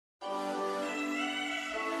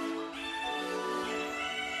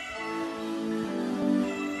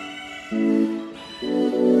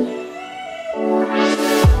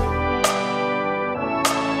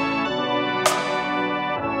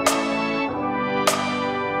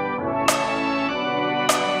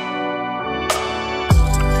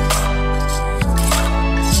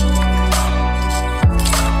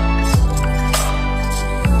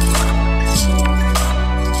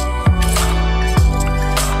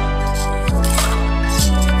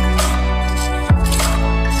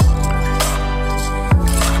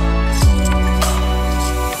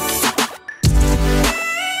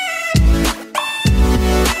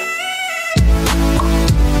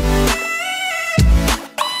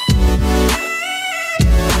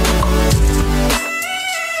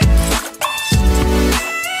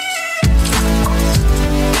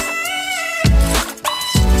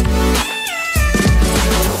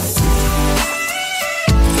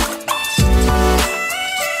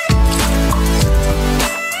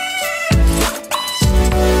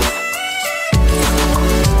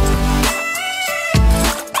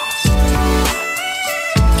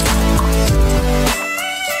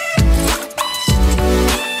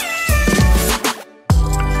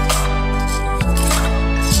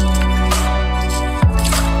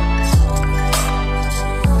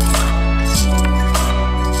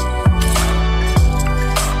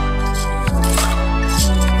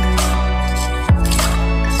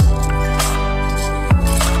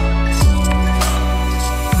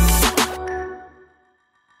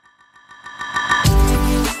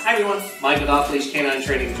Leash K9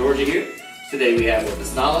 Training Georgia here. Today we have with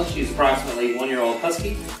us Nala. She's approximately 1-year-old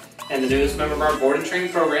Husky and the newest member of our board and train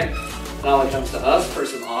program. Nala comes to us for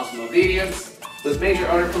some awesome obedience with major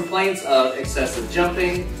owner complaints of excessive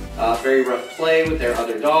jumping, very rough play with their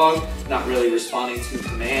other dog, not really responding to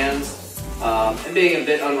commands, and being a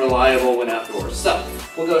bit unreliable when outdoors. So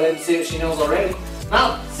we'll go ahead and see what she knows already.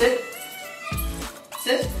 Nala, sit.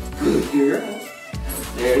 Sit. Good girl.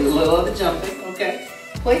 There's a little of the jumping. Okay.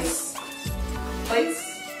 Place.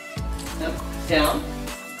 Place. No. Down.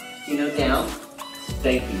 You know, down.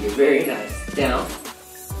 Thank you. You're very nice. Down.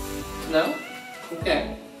 No.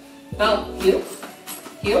 Okay. Now, heel.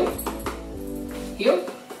 Heel. Heel.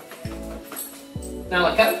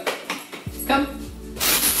 Now, come. Come.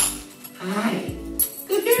 Hi.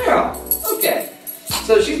 Good girl. Okay.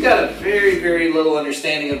 So she's got a very little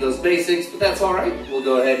understanding of those basics, but that's all right. We'll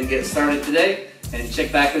go ahead and get started today and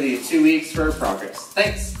check back with you in 2 weeks for progress.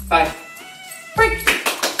 Thanks. Bye. Break.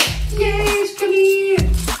 Yes, come here.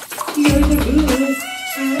 You're the good.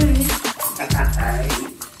 Hi.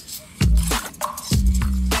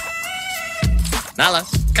 Nala,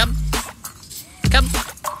 come. Come.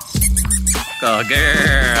 Good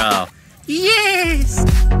girl. Yes.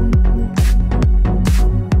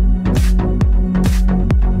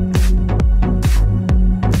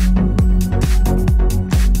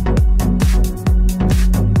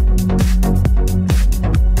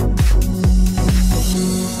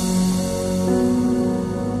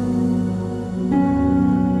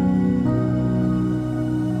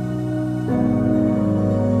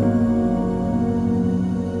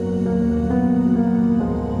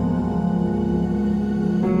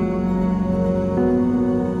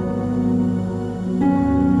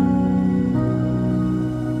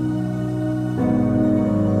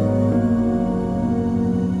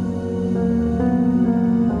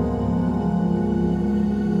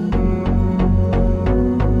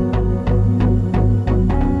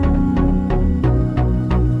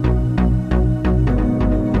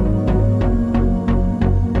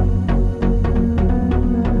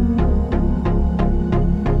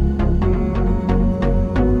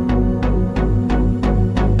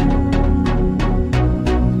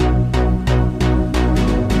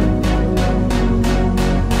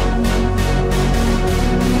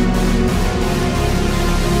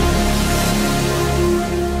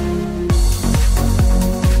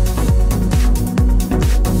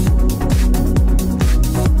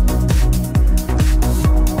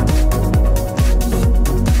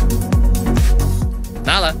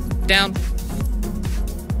 Nala, down.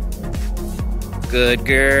 Good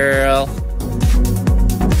girl.